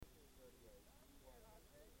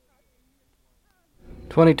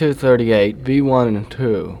2238, V1 and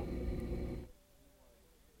 2.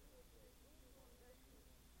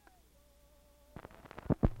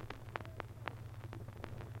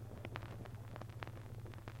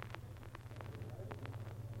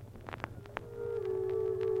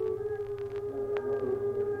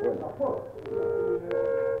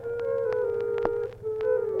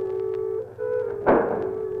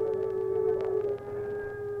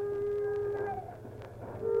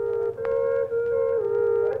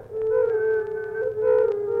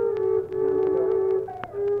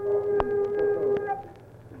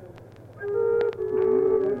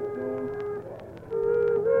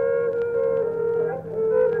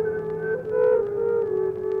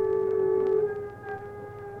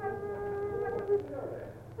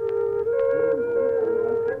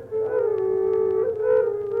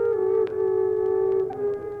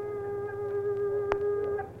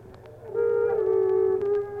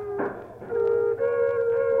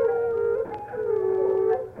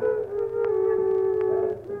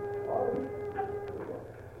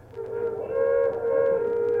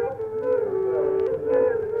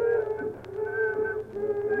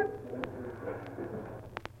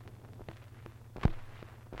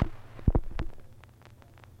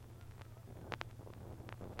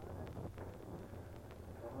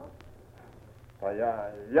 Pa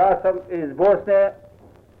ja sam iz Bosne,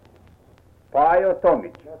 Pajo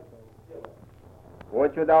Tomić.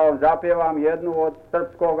 Hoću da vam zapjevam jednu od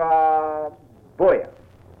srpskoga boja.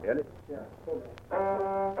 Jeli?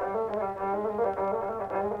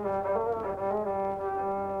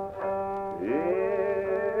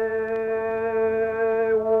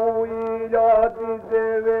 U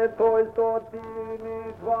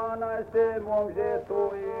 1912. Može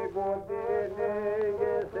to i godine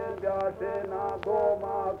jesen bjaše na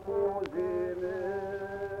domaku zime.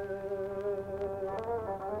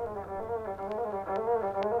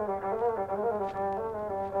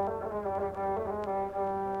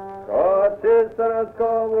 Kad se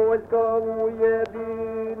srpska vojska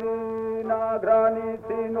ujedini na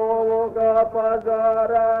granici Novoga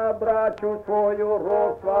Pazara, braću svoju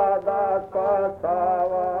ropstva da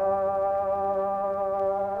spasava.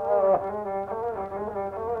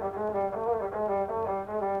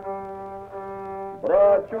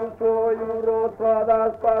 Braću svoju ropstva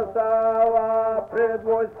da spasava, pred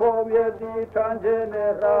vojskom je dičan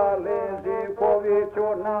generale Živkoviću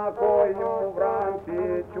na konju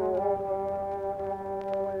Vrančiću.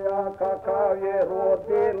 Ja kakav je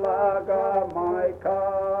rodila ga majka.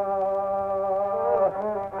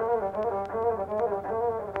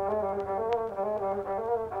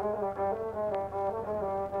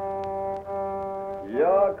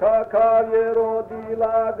 Ja kakav je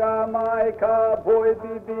rodila ga majka, boj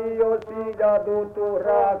bi bio 1000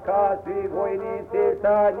 turaka, svi vojnici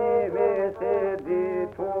sa njime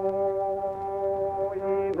sediču.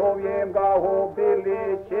 I novjem ga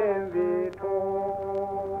ubili Čemviću.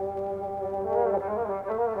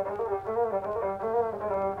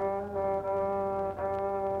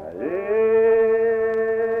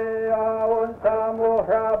 A on samo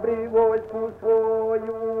hrabri vojsku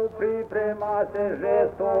svoju, priprema se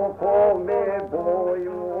žestokome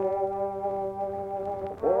boju.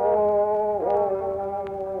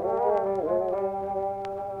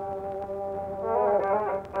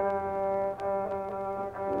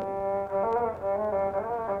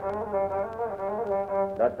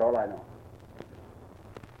 That's all I know.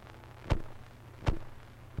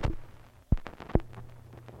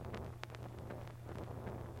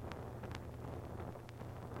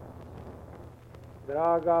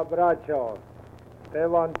 Draga braćo,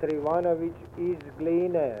 Stevan Trivanović iz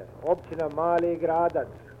Gline, općina Mali Gradac,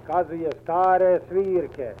 kazuje stare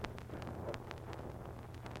svirke.